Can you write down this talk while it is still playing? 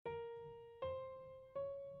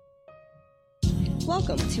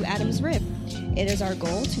Welcome to Adam's Rib. It is our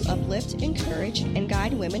goal to uplift, encourage, and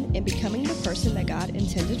guide women in becoming the person that God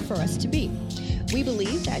intended for us to be. We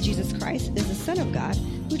believe that Jesus Christ is the Son of God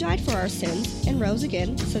who died for our sins and rose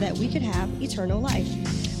again so that we could have eternal life.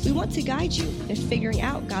 We want to guide you in figuring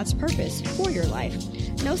out God's purpose for your life.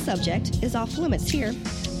 No subject is off limits here.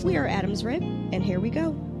 We are Adam's Rib, and here we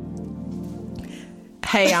go.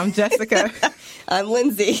 Hey, I'm Jessica. I'm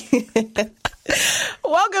Lindsay.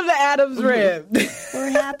 Welcome to Adam's Rib. We're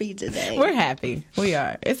happy today. We're happy. We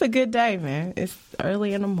are. It's a good day, man. It's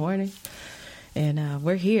early in the morning, and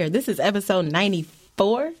we're here. This is episode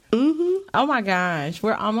 94. Mm-hmm. Oh, my gosh.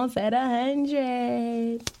 We're almost at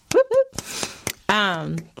 100.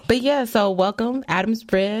 But, yeah, so welcome, Adam's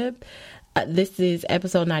Rib. This is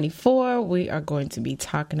episode 94. We are going to be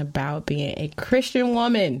talking about being a Christian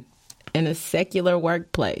woman in a secular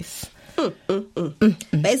workplace.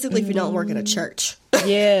 Basically, if you don't work at a church.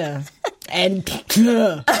 Yeah. And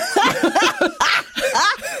that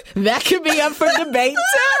could be up for debate,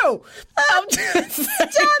 too. I'm just Stop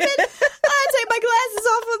it. I take my glasses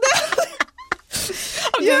off of that.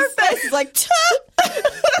 Your face is like,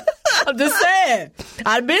 I'm just saying.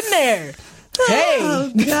 I've been there. Hey.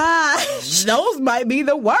 Oh, gosh. Those might be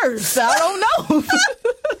the worst. I don't know.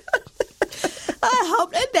 I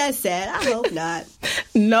hope, and that's sad. I hope not.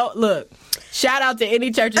 No, look. Shout out to any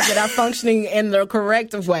churches that are functioning in the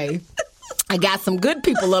correct way. I got some good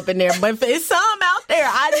people up in there, but if it's some out there,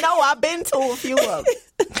 I know I've been to a few of them.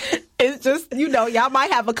 It's just, y'all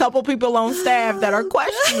might have a couple people on staff that are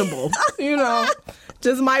questionable.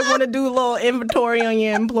 Just might want to do a little inventory on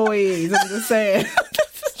your employees. I'm just saying.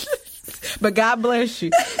 But God bless you.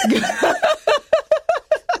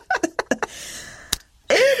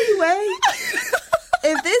 Anyway,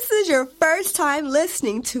 if this is your first time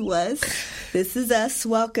listening to us, this is us.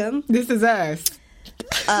 Welcome. This is us.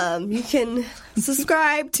 You can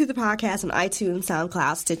subscribe to the podcast on iTunes,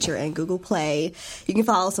 SoundCloud, Stitcher, and Google Play. You can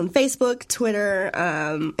follow us on Facebook, Twitter,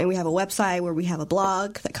 and we have a website where we have a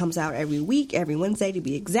blog that comes out every week, every Wednesday to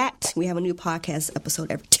be exact. We have a new podcast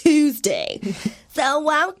episode every Tuesday. So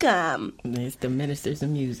welcome. It's the Ministers of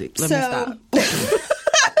Music. Let me stop.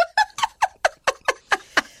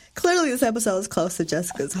 Clearly, this episode is close to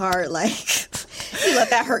Jessica's heart. Like, you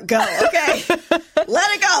let that hurt go, okay?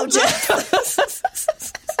 Let it go,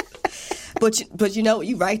 Jess. But you know what?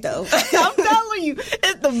 You're right, though. I'm telling you,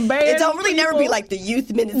 it's the band. It don't really never be like the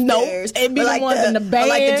youth ministers. Nope. It be like the ones in the band. Or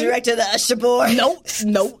like the director of the usher board.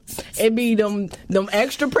 Nope. It be them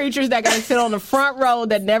extra preachers that got to sit on the front row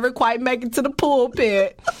that never quite make it to the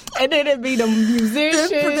pulpit. And then it be them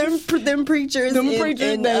musicians. Them preachers. Them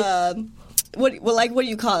preachers that... What do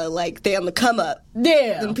you call it? Like, they on the come up.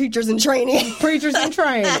 Yeah. Them preachers in training. Preachers in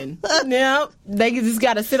training. Yep. They just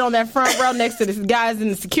got to sit on that front row next to the guys in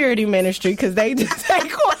the security ministry because they just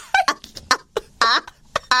ain't quiet.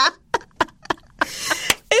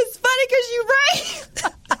 It's funny because you're right.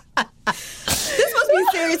 This must be a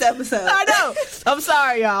serious episode. I know. I'm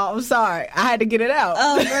sorry, y'all. I'm sorry. I had to get it out.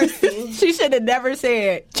 Oh, mercy. She should have never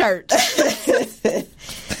said church.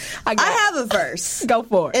 I have a verse. Go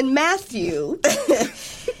for it. In Matthew,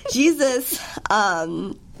 Jesus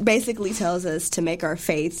basically tells us to make our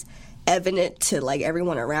faith evident to like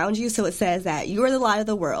everyone around you. So it says that you are the light of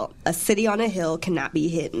the world. A city on a hill cannot be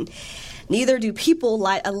hidden. Neither do people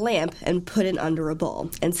light a lamp and put it under a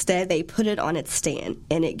bowl. Instead, they put it on its stand,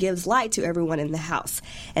 and it gives light to everyone in the house.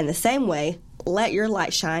 In the same way, let your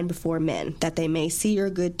light shine before men, that they may see your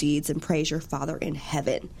good deeds and praise your Father in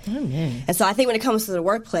heaven. Amen. And so I think when it comes to the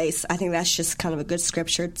workplace, I think that's just kind of a good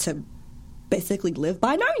scripture to basically live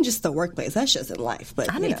by. Not even just the workplace, that's just in life.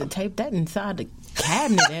 But I need to tape that inside the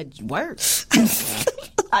cabinet at work.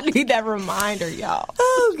 I need that reminder, y'all.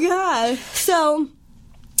 Oh, God. So,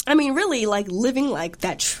 I mean, really, like, living like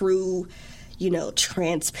that true,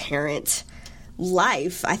 transparent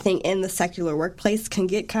life, I think, in the secular workplace can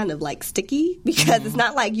get kind of like sticky because it's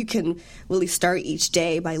not like you can really start each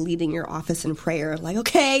day by leading your office in prayer. Like,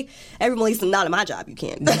 okay, everyone, at least not in my job, you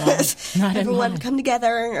can't. Not everyone come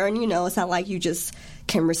together, and it's not like you just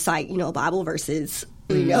can recite, Bible verses,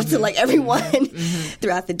 to like everyone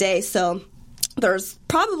throughout the day. So there's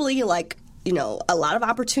probably like, a lot of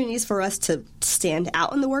opportunities for us to stand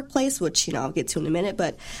out in the workplace, which, I'll get to in a minute.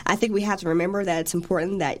 But I think we have to remember that it's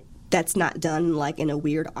important that that's not done like in a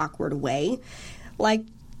weird, awkward way. Like,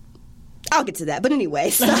 I'll get to that. But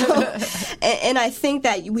anyway, so, and I think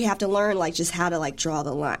that we have to learn like just how to like draw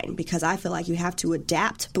the line, because I feel like you have to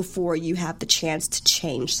adapt before you have the chance to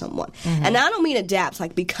change someone. And I don't mean adapt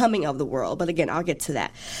like becoming of the world, but again, I'll get to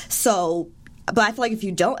that. So, but I feel like if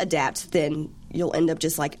you don't adapt, then you'll end up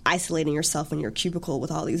just like isolating yourself in your cubicle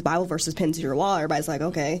with all these Bible verses pinned to your wall. Everybody's like,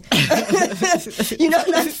 okay. You know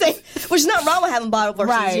what I'm saying? Which is not wrong with having Bible verses,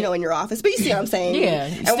 Right. you know, in your office. But you see what I'm saying? Yeah.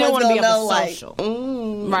 You still Everyone's want to be gonna able to know, social.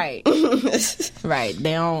 like, Right. Right.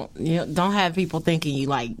 They don't have people thinking you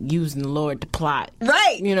like using the Lord to plot.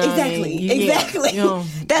 Right. You know what I exactly. mean? Exactly.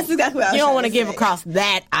 That's exactly what I was You don't want to give across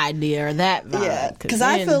that idea or that vibe. Yeah, because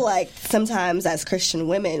I feel like sometimes as Christian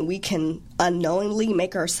women, we can unknowingly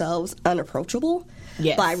make ourselves unapproachable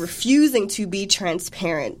Yes. by refusing to be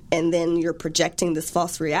transparent, and then you're projecting this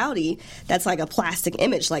false reality that's like a plastic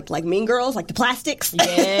image, like Mean Girls, like the plastics.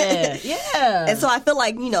 Yeah. Yeah. And so I feel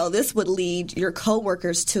like, you know, this would lead your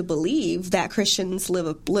coworkers to believe that Christians live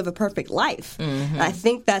a perfect life. Mm-hmm. And I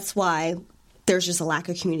think that's why there's just a lack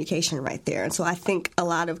of communication right there. And so I think a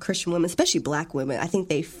lot of Christian women, especially black women, I think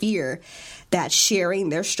they fear that sharing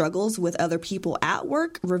their struggles with other people at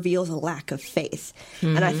work reveals a lack of faith.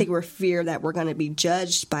 Mm-hmm. And I think we're fear that we're going to be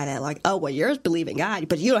judged by that, like, oh, well, you're believing God,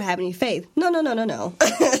 but you don't have any faith. No.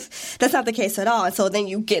 That's not the case at all. And so then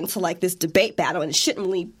you get into like this debate battle, and it shouldn't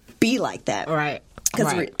really be like that. Right.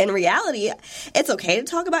 Because in reality, it's okay to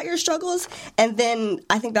talk about your struggles, and then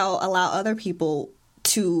I think that'll allow other people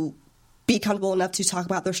to be comfortable enough to talk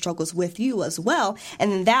about their struggles with you as well,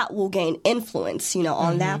 and then that will gain influence, you know,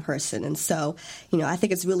 on that person. And so, you know, I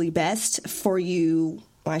think it's really best for you,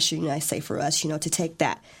 or I say for us, you know, to take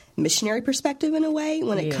that missionary perspective in a way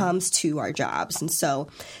when it comes to our jobs. And so,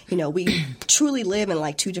 you know, we truly live in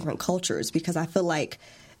like two different cultures, because I feel like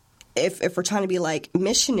if we're trying to be like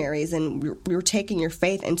missionaries, and we're taking your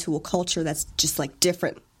faith into a culture that's just like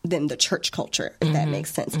different than the church culture, if that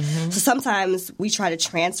makes sense. So sometimes we try to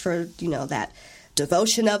transfer, you know, that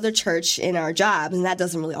devotion of the church in our jobs, and that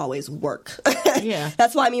doesn't really always work. Yeah.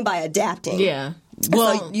 That's what I mean by adapting. Yeah.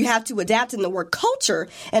 Well, so you have to adapt in the work culture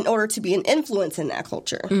in order to be an influence in that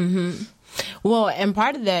culture. Mm-hmm. Well, and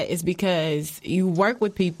part of that is because you work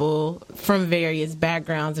with people from various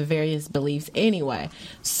backgrounds and various beliefs anyway.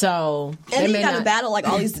 So and then you got to battle like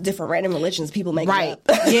all these different random religions people make right. up.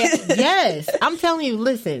 Yes. I'm telling you,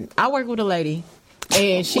 listen, I work with a lady,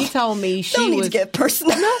 and she told me she Don't need was to get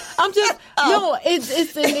personal. No, I'm just no.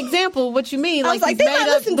 It's an example of what you mean. I was like, these they might made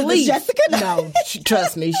up listen to beliefs. this, Jessica. No,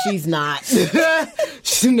 trust me, she's not.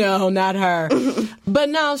 No, not her. But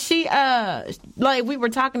no, she like we were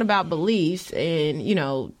talking about beliefs, and you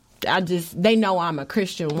know, they know I'm a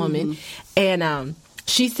Christian woman, and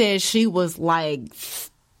she said she was like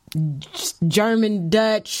German,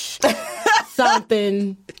 Dutch,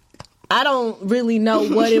 something. I don't really know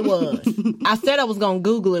what it was. I said I was going to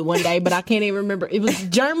Google it one day, but I can't even remember. It was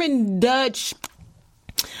German, Dutch.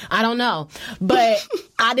 I don't know. But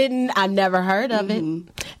I never heard of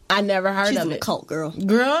it. I never heard She's of in it. a cult, girl.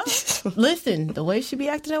 Girl, listen, the way she be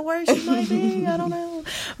acting at work, she might be. I don't know.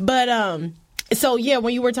 But, so yeah,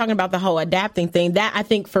 when you were talking about the whole adapting thing, that I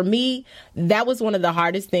think for me, that was one of the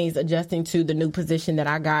hardest things, adjusting to the new position that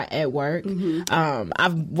I got at work.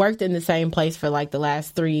 I've worked in the same place for like the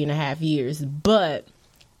last 3.5 years, but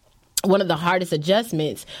one of the hardest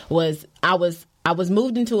adjustments was I was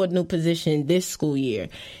moved into a new position this school year,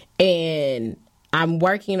 and I'm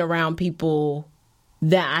working around people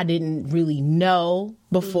that I didn't really know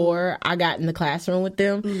before I got in the classroom with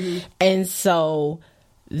them. And so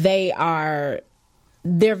they're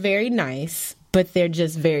very nice, but they're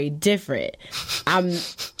just very different.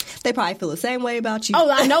 They probably feel the same way about you. Oh,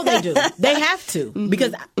 I know they do. They have to,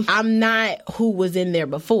 because I'm not who was in there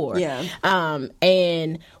before. Yeah.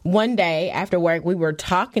 And one day after work, we were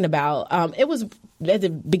talking about, it was at the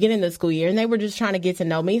beginning of the school year, and they were just trying to get to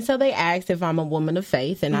know me. So they asked if I'm a woman of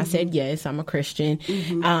faith, and I said, yes, I'm a Christian.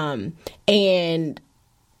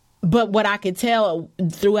 But what I could tell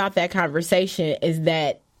throughout that conversation is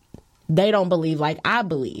that they don't believe like I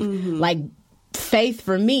believe. Like, faith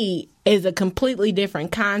for me is a completely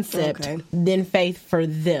different concept than faith for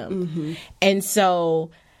them. And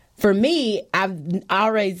so for me, I've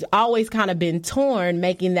always kind of been torn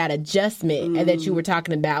making that adjustment that you were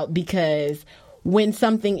talking about, because when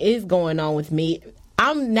something is going on with me,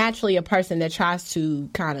 I'm naturally a person that tries to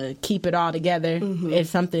kind of keep it all together if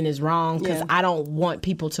something is wrong, because I don't want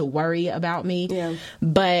people to worry about me.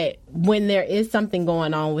 But when there is something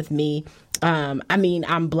going on with me, I mean,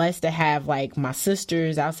 I'm blessed to have like my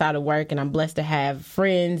sisters outside of work, and I'm blessed to have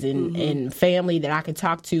friends and family that I can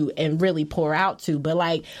talk to and really pour out to. But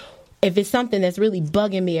like, if it's something that's really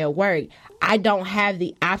bugging me at work, I don't have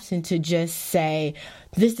the option to just say,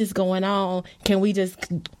 this is going on, can we just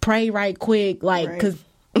pray right quick? Like, because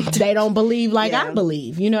they don't believe like I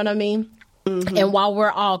believe. You know what I mean? And while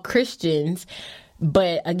we're all Christians,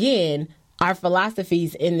 but again, our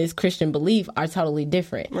philosophies in this Christian belief are totally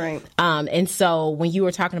different. Right. And so when you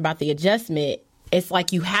were talking about the adjustment, it's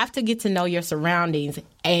like you have to get to know your surroundings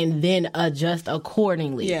and then adjust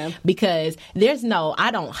accordingly. Yeah. Because I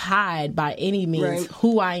don't hide by any means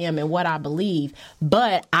who I am and what I believe,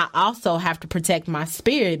 but I also have to protect my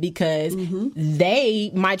spirit because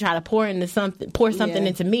they might try to pour something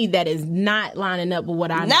into me that is not lining up with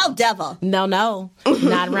what I know. No, devil. No,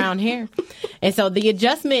 not around here. And so the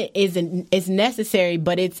adjustment is necessary,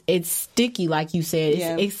 but it's sticky, like you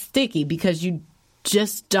said. It's sticky because you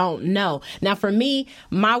just don't know. Now, for me,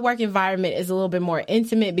 my work environment is a little bit more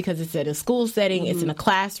intimate because it's in a school setting, it's in a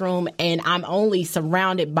classroom, and I'm only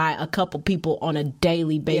surrounded by a couple people on a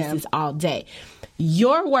daily basis all day.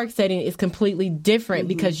 Your work setting is completely different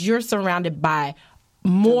because you're surrounded by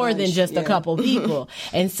more than just a couple people.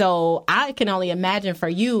 And so I can only imagine for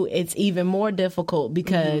you, it's even more difficult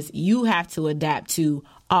because you have to adapt to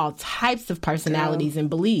all types of personalities and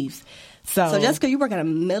beliefs. So Jessica, you work at a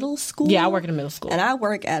middle school? Yeah, I work at a middle school. And I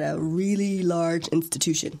work at a really large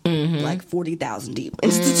institution, like 40,000 deep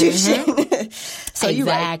institution. So exactly. You're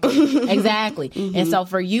right. Exactly. And so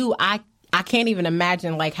for you, I can't even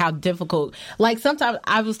imagine like how difficult, like sometimes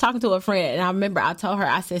I was talking to a friend and I remember I told her,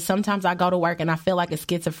 I said, sometimes I go to work and I feel like a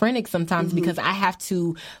schizophrenic sometimes because I have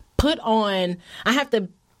to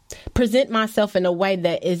present myself in a way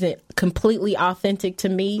that isn't completely authentic to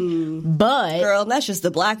me, but girl, that's just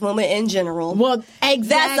the black woman in general. Well, exactly.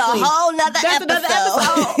 That's a whole nother episode. That's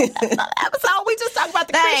another episode. We just talked about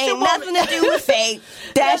the Christian woman. That ain't nothing to do with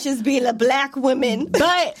faith. That's just being a black woman,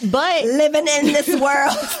 but living in this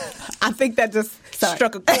world. I think that just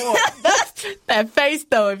struck a chord. That face,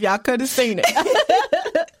 though, if y'all could have seen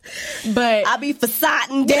it. But I be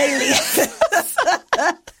fasading daily.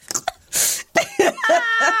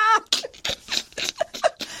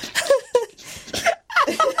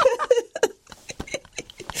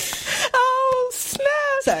 Oh, snap.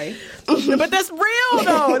 Sorry. But that's real,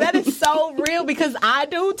 though. That is so real because I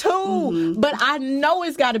do, too. But I know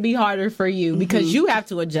it's got to be harder for you because you have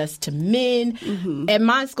to adjust to men. At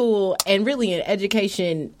my school, and really in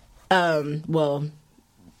education, what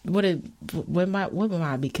would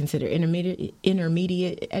I be considered?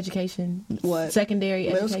 Intermediate education? What? Secondary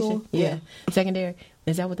Middle education? school? Yeah. Secondary.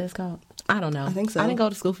 Is that what that's called? I don't know. I think so. I didn't go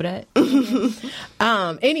to school for that.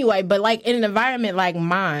 Anyway, but like in an environment like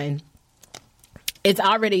mine, it's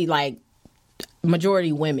already like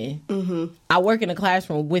majority women. I work in a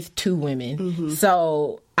classroom with 2 women.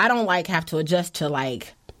 So I don't like have to adjust to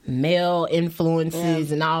like male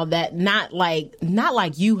influences and all that. Not like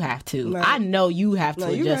you have to. Right. I know you have to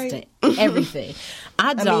adjust to everything.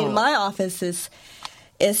 I don't. I mean, my office is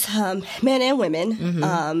men and women.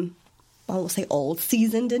 I won't say old,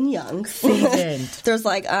 seasoned and young. Seasoned. There's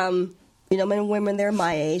like men and women, they're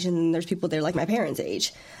my age, and then there's people there like my parents'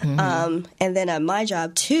 age. And then at my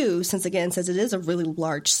job too, since it is a really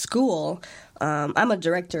large school, I'm a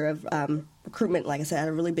director of recruitment, like I said, at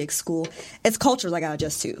a really big school. It's cultures I got to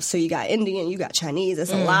adjust to. So you got Indian, you got Chinese.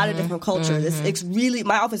 It's a lot of different cultures. It's really,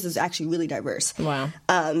 my office is actually really diverse. Wow.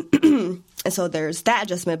 And so there's that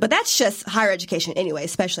adjustment. But that's just higher education anyway,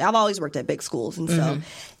 especially. I've always worked at big schools. And so,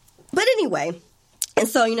 but anyway. And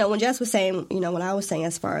so, when Jess was saying, what I was saying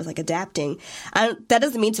as far as like adapting, that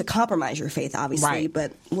doesn't mean to compromise your faith, obviously. Right.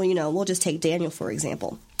 But, we'll just take Daniel, for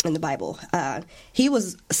example, in the Bible. He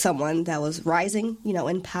was someone that was rising,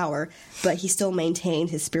 in power, but he still maintained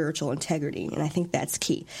his spiritual integrity. And I think that's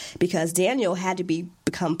key because Daniel had to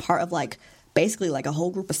become part of basically like a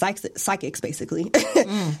whole group of psychics, basically,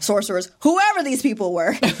 sorcerers, whoever these people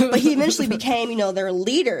were. But he eventually became, their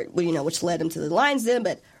leader, which led him to the lion's den.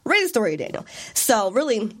 But read the story of Daniel. So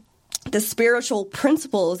really, the spiritual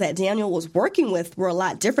principles that Daniel was working with were a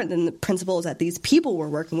lot different than the principles that these people were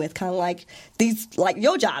working with. Kind of like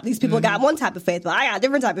your job. These people got one type of faith, but I got a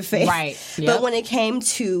different type of faith. Right. Yep. But when it came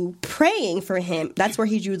to praying for him, that's where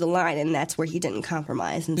he drew the line, and that's where he didn't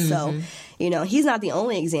compromise. And so, he's not the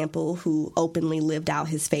only example who openly lived out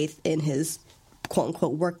his faith in his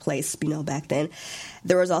quote-unquote workplace, back then.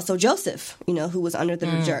 There was also Joseph, who was under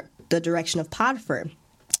the direction of Potiphar.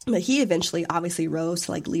 But he eventually obviously rose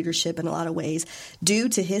to leadership in a lot of ways due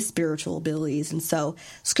to his spiritual abilities. And so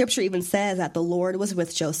scripture even says that the Lord was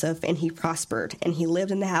with Joseph and he prospered and he lived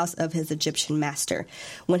in the house of his Egyptian master.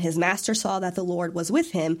 When his master saw that the Lord was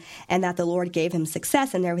with him and that the Lord gave him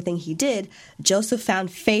success in everything he did, Joseph found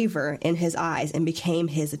favor in his eyes and became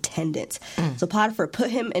his attendant. So Potiphar put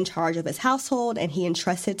him in charge of his household and he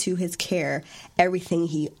entrusted to his care everything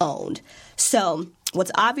he owned. So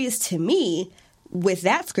what's obvious to me with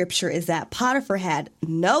that scripture is that Potiphar had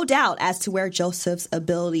no doubt as to where Joseph's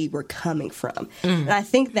ability were coming from. And I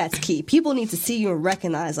think that's key. People need to see you and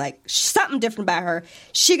recognize, like, something different about her.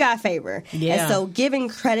 She got favor. Yeah. And so giving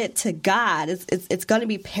credit to God, it's going to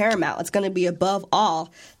be paramount. It's going to be above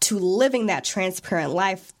all to living that transparent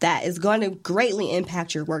life that is going to greatly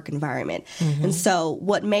impact your work environment. And so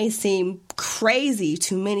what may seem crazy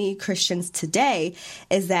to many Christians today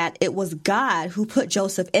is that it was God who put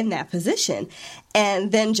Joseph in that position.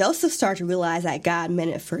 And then Joseph started to realize that God meant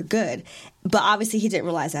it for good. But obviously he didn't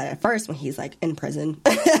realize that at first when he's like in prison,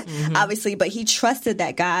 obviously. But he trusted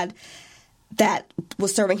that God that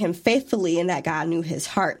was serving him faithfully and that God knew his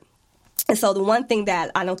heart. And so the one thing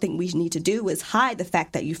that I don't think we need to do is hide the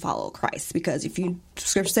fact that you follow Christ. Because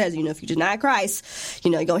scripture says, if you deny Christ,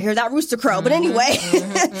 you're going to hear that rooster crow. But anyway,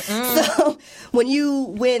 so when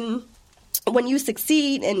you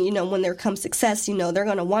succeed and, when there comes success, they're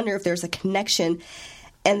going to wonder if there's a connection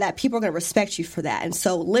and that people are going to respect you for that. And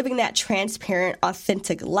so living that transparent,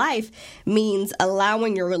 authentic life means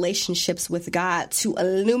allowing your relationships with God to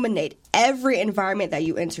illuminate every environment that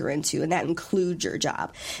you enter into, and that includes your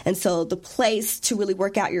job. And so the place to really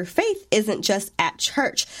work out your faith isn't just at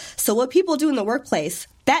church. So what people do in the workplace,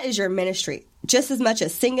 that is your ministry. Just as much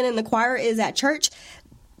as singing in the choir is at church,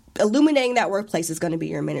 illuminating that workplace is going to be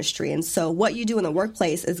your ministry. And so what you do in the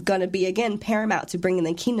workplace is going to be, again, paramount to bringing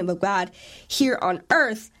the kingdom of God here on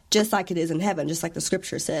earth, just like it is in heaven, just like the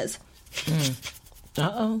scripture says.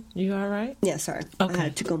 Uh-oh. You all right? Yeah, sorry. Okay. I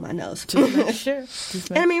had to tickle my nose. Sure.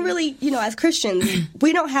 And I mean, really, as Christians,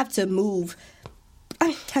 we don't have to move.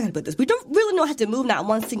 How can I put this? We don't have to move not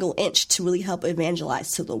one single inch to really help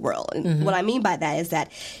evangelize to the world. And what I mean by that is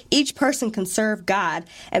that each person can serve God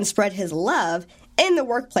and spread his love in the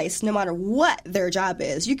workplace, no matter what their job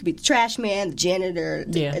is. You could be the trash man, the janitor,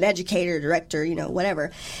 an educator, director,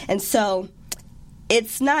 whatever. And so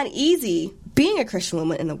it's not easy being a Christian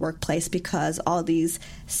woman in the workplace because all these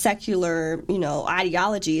secular,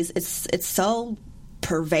 ideologies, it's so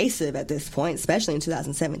pervasive at this point, especially in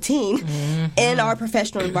 2017, in our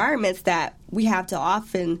professional environments, that we have to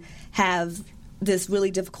often have this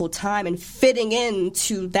really difficult time in fitting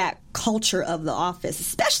into that culture of the office,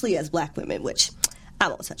 especially as Black women, which I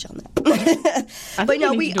won't touch on that. But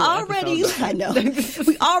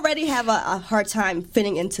we already have a hard time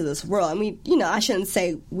fitting into this world. I mean, I shouldn't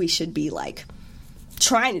say we should be like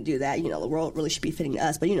trying to do that. The world really should be fitting to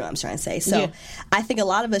us, but you know what I'm trying to say. So I think a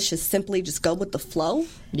lot of us should simply just go with the flow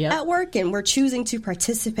at work, and we're choosing to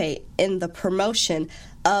participate in the promotion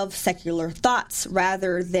of secular thoughts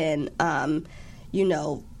rather than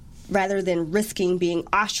risking being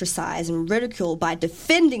ostracized and ridiculed by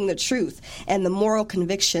defending the truth and the moral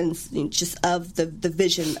convictions just of the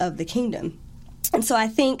vision of the kingdom. And so I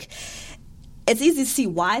think it's easy to see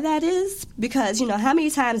why that is, because, how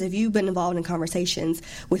many times have you been involved in conversations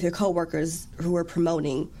with your coworkers who are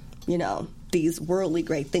promoting, these worldly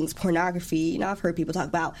great things, pornography? I've heard people talk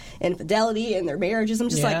about infidelity in their marriages. I'm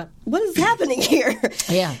just like, what is happening here?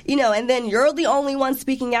 And then you're the only one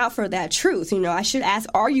speaking out for that truth. I should ask,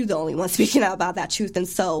 are you the only one speaking out about that truth? And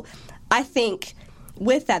so I think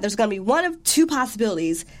with that, there's going to be one of two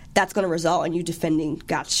possibilities that's going to result in you defending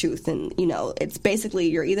God's truth. And, it's basically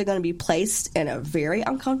you're either going to be placed in a very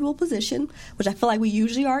uncomfortable position, which I feel like we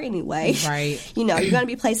usually are anyway. Right. You're going to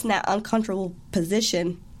be placed in that uncomfortable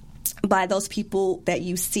position by those people that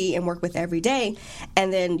you see and work with every day.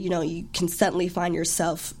 And then, you can suddenly find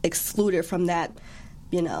yourself excluded from that.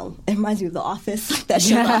 It reminds me of The Office. That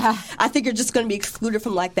show. I think you're just going to be excluded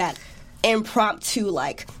from like that impromptu,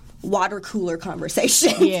 like, water cooler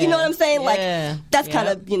conversation. You know what I'm saying? Like, that's kind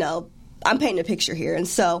of, I'm painting a picture here. And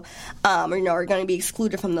so, are going to be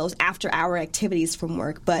excluded from those after-hour activities from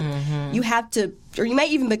work. But you have to, or you may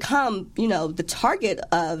even become, the target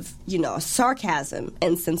of, sarcasm,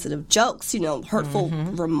 insensitive jokes, hurtful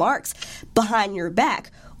remarks behind your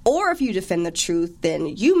back. Or if you defend the truth, then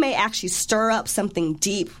you may actually stir up something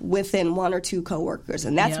deep within one or two coworkers.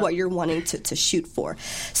 And that's what you're wanting to shoot for.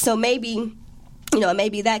 So maybe,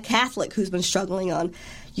 maybe that Catholic who's been struggling on,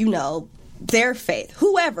 their faith,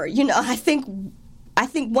 whoever, I think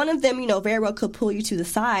one of them, very well could pull you to the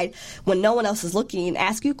side when no one else is looking and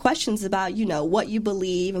ask you questions about, what you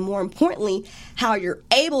believe, and more importantly, how you're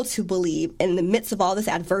able to believe in the midst of all this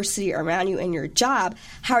adversity around you in your job.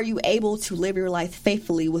 How are you able to live your life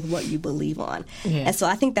faithfully with what you believe on? And so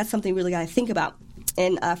I think that's something we really got to think about.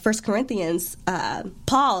 In 1 Corinthians,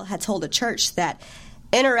 Paul had told the church that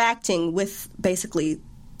interacting with basically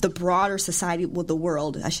the broader society, with the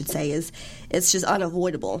world, I should say, it's just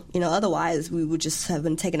unavoidable. Otherwise we would just have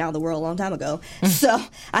been taken out of the world a long time ago. So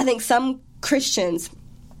I think some Christians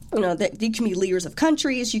that you can be leaders of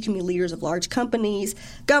countries, you can be leaders of large companies,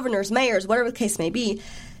 governors, mayors, whatever the case may be.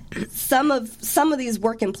 Some of these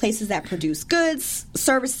work in places that produce goods,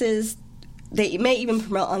 services. They may even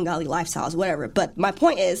promote ungodly lifestyles, whatever. But my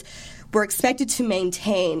point is, we're expected to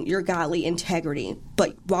maintain your godly integrity,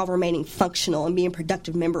 but while remaining functional and being a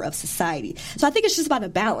productive member of society. So I think it's just about a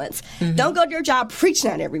balance. Mm-hmm. Don't go to your job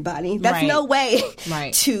preaching at everybody. That's no way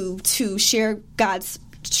to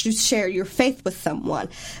share your faith with someone.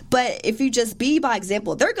 But if you just be by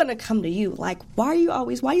example, they're going to come to you like, why you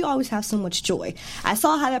always have so much joy? I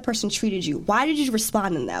saw how that person treated you. Why did you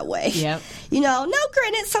respond in that way? Yep.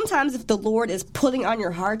 Granted, sometimes if the Lord is putting on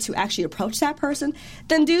your heart to actually approach that person,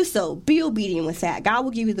 then do so. Be obedient with that. God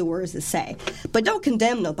will give you the words to say. But don't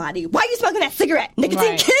condemn nobody. Why are you smoking that cigarette?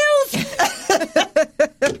 Nicotine kills!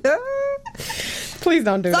 Please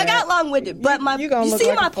don't do that. So I got long-winded, but you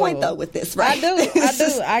see my point, though, with this, right? I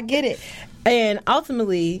do. I get it. And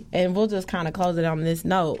ultimately, and we'll just kind of close it on this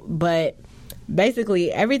note, but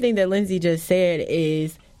basically everything that Lindsay just said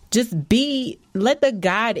is just let the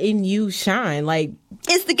God in you shine. Like,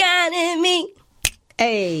 it's the God in me.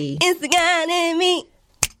 Hey. It's the God in me.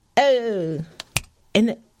 Oh.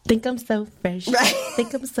 And think I'm so fresh. Right.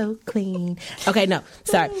 Think I'm so clean. Okay, no.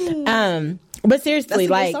 Sorry. But seriously,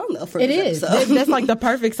 that's a good song, though, for it is. That's like the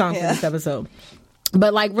perfect song for this episode.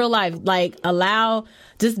 But like real life, like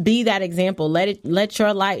just be that example. Let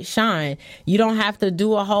your light shine. You don't have to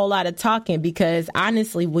do a whole lot of talking, because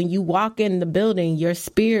honestly, when you walk in the building, your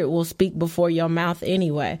spirit will speak before your mouth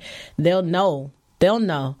anyway. They'll know.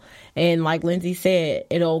 And like Lindsay said,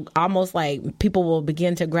 it'll almost like people will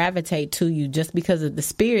begin to gravitate to you just because of the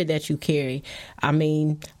spirit that you carry. I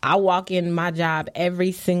mean, I walk in my job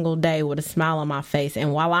every single day with a smile on my face.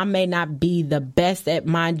 And while I may not be the best at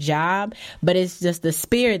my job, but it's just the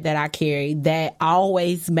spirit that I carry that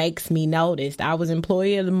always makes me noticed. I was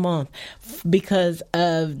Employee of the Month because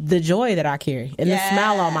of the joy that I carry and the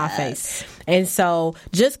smile on my face. And so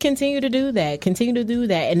just continue to do that.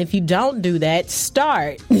 And if you don't do that,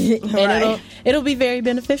 start. And it'll be very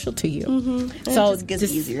beneficial to you. Mm-hmm. So it just gets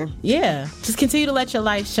easier. Yeah. Just continue to let your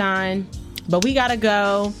light shine. But we got to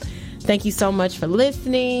go. Thank you so much for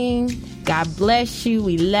listening. God bless you.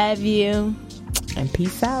 We love you. And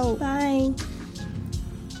peace out. Bye.